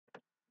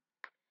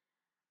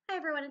Hi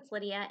everyone, it's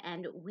Lydia,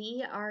 and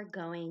we are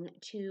going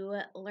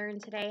to learn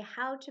today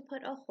how to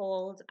put a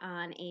hold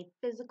on a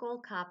physical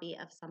copy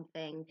of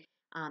something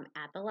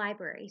at the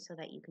library so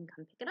that you can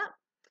come pick it up.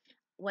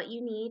 What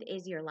you need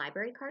is your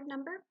library card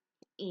number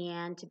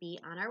and to be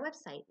on our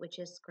website, which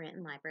is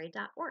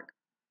scrantonlibrary.org.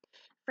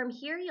 From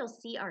here, you'll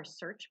see our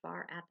search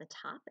bar at the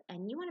top,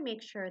 and you want to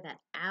make sure that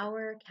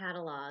our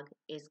catalog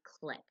is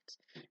clicked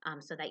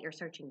so that you're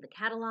searching the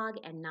catalog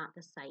and not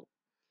the site.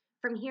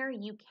 From here,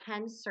 you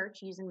can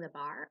search using the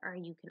bar, or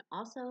you can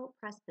also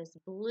press this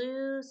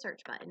blue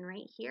search button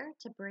right here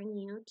to bring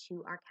you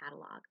to our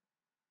catalog.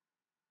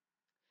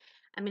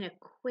 I'm going to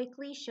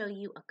quickly show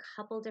you a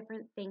couple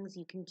different things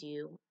you can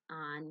do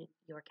on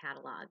your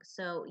catalog.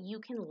 So you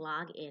can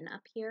log in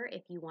up here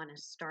if you want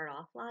to start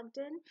off logged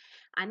in.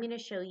 I'm going to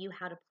show you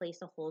how to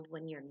place a hold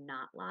when you're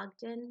not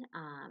logged in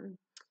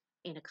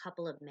a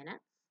couple of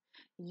minutes.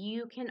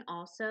 You can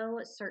also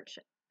search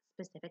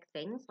specific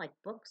things like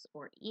books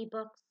or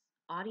ebooks,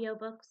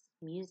 audiobooks,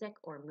 music,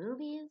 or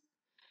movies.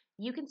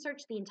 You can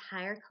search the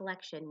entire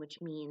collection, which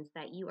means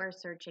that you are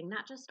searching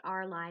not just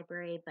our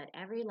library, but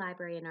every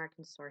library in our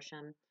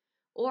consortium.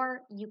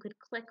 Or you could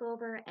click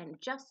over and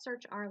just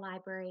search our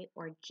library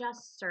or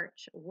just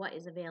search what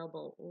is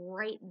available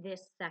right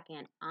this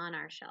second on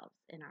our shelves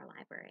in our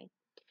library.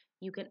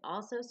 You can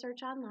also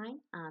search online,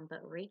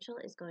 but Rachel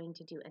is going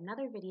to do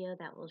another video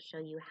that will show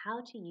you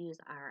how to use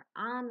our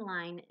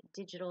online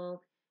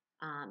digital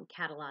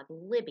catalog,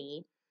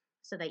 Libby,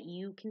 so that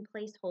you can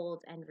place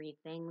holds and read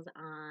things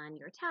on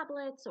your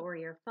tablets or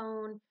your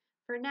phone.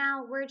 For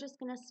now, we're just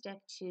going to stick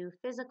to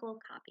physical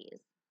copies.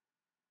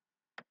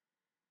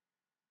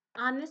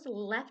 On this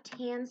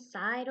left-hand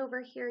side over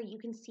here, you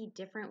can see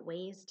different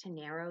ways to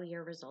narrow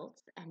your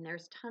results, and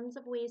there's tons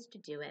of ways to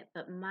do it,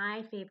 but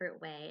my favorite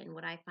way and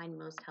what I find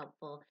most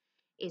helpful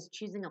is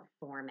choosing a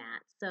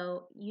format.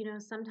 So,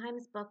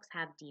 sometimes books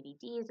have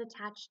DVDs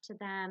attached to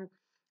them,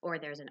 or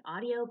there's an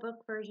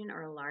audiobook version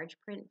or a large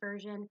print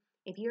version.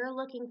 If you're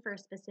looking for a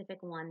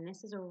specific one,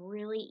 this is a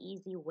really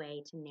easy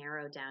way to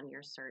narrow down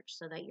your search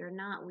so that you're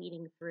not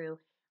weeding through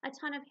a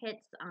ton of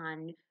hits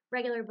on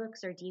regular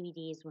books or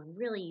DVDs when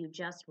really you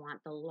just want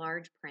the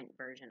large print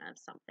version of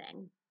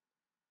something.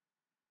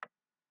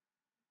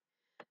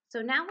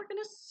 So now we're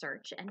going to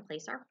search and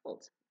place our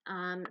hold.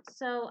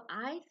 So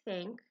I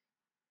think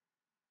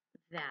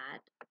that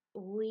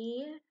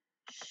we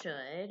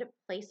should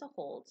place a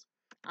hold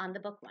on the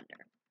Book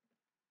Wonder.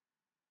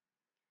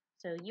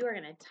 So you are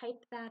going to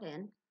type that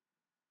in,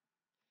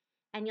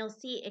 and you'll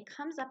see it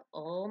comes up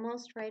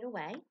almost right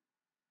away.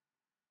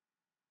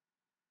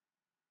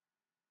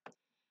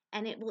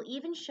 And it will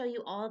even show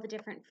you all the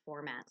different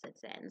formats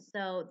it's in.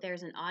 So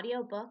there's an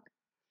audiobook,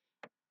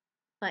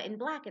 but in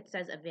black it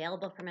says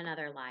available from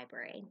another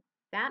library.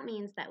 That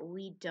means that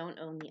we don't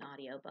own the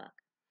audiobook.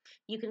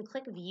 You can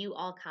click view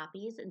all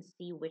copies and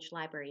see which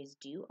libraries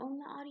do own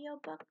the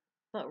audiobook,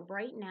 but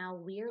right now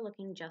we're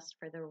looking just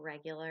for the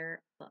regular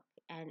book,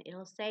 and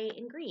it'll say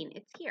in green,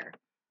 it's here,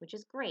 which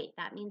is great.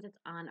 That means it's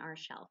on our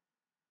shelf.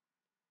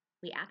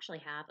 We actually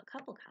have a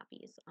couple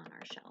copies on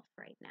our shelf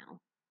right now.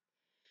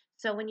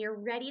 So when you're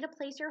ready to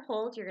place your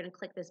hold, you're going to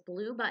click this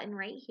blue button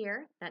right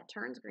here that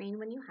turns green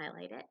when you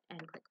highlight it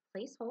and click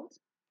place hold.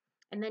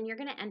 And then you're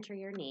going to enter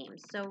your name.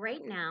 So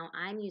right now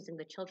I'm using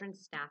the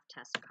Children's Staff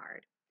Test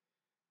card.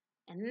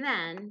 And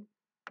then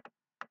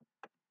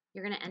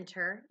you're going to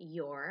enter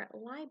your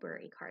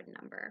library card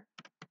number.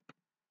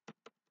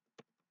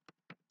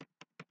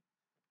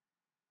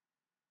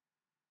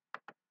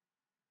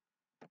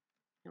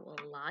 It will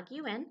log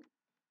you in.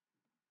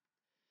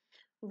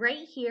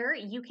 Right here,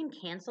 you can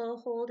cancel a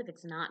hold if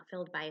it's not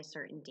filled by a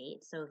certain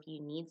date. So if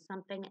you need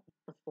something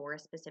before a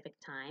specific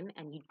time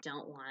and you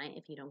don't want it,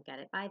 if you don't get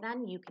it by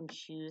then, you can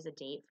choose a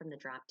date from the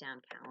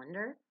drop-down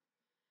calendar.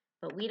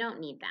 But we don't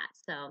need that.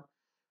 So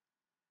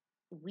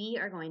we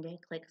are going to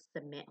click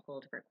Submit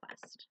Hold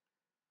Request.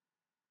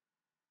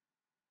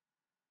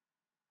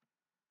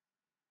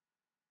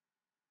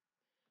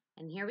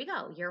 And here we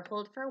go. Your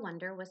hold for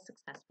Wonder was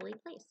successfully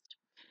placed.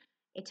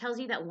 It tells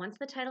you that once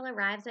the title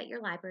arrives at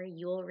your library,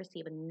 you will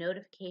receive a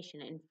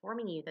notification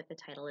informing you that the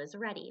title is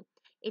ready.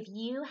 If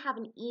you have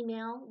an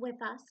email with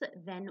us,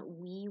 then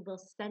we will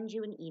send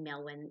you an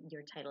email when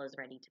your title is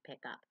ready to pick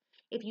up.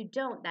 If you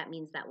don't, that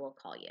means that we'll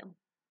call you.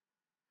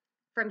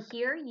 From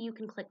here, you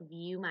can click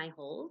View My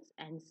Holds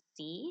and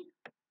see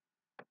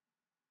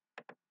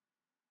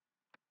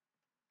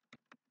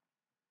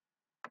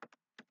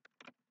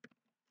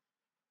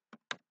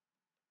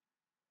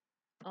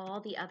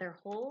all the other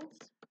holds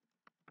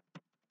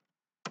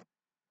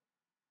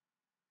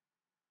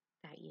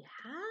that you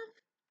have.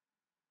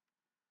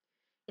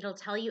 It'll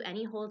tell you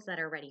any holds that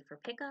are ready for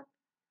pickup.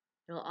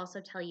 It'll also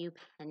tell you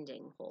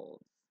pending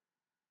holds.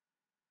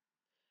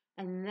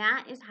 And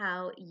that is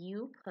how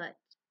you put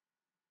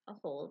a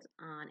hold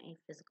on a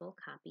physical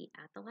copy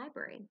at the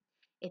library.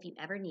 If you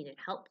ever needed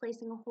help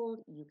placing a hold,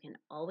 you can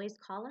always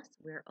call us.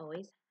 We're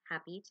always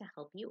happy to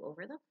help you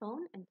over the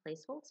phone and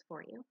place holds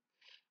for you.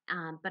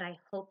 But I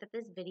hope that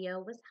this video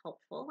was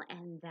helpful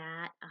and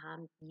that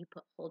you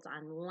put holds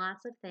on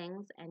lots of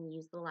things and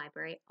use the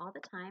library all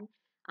the time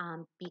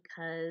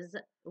because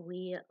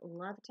we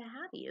love to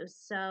have you.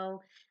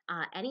 So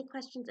any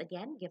questions,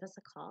 again, give us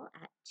a call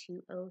at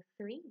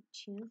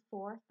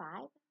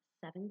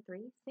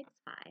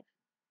 203-245-7365.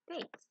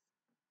 Thanks.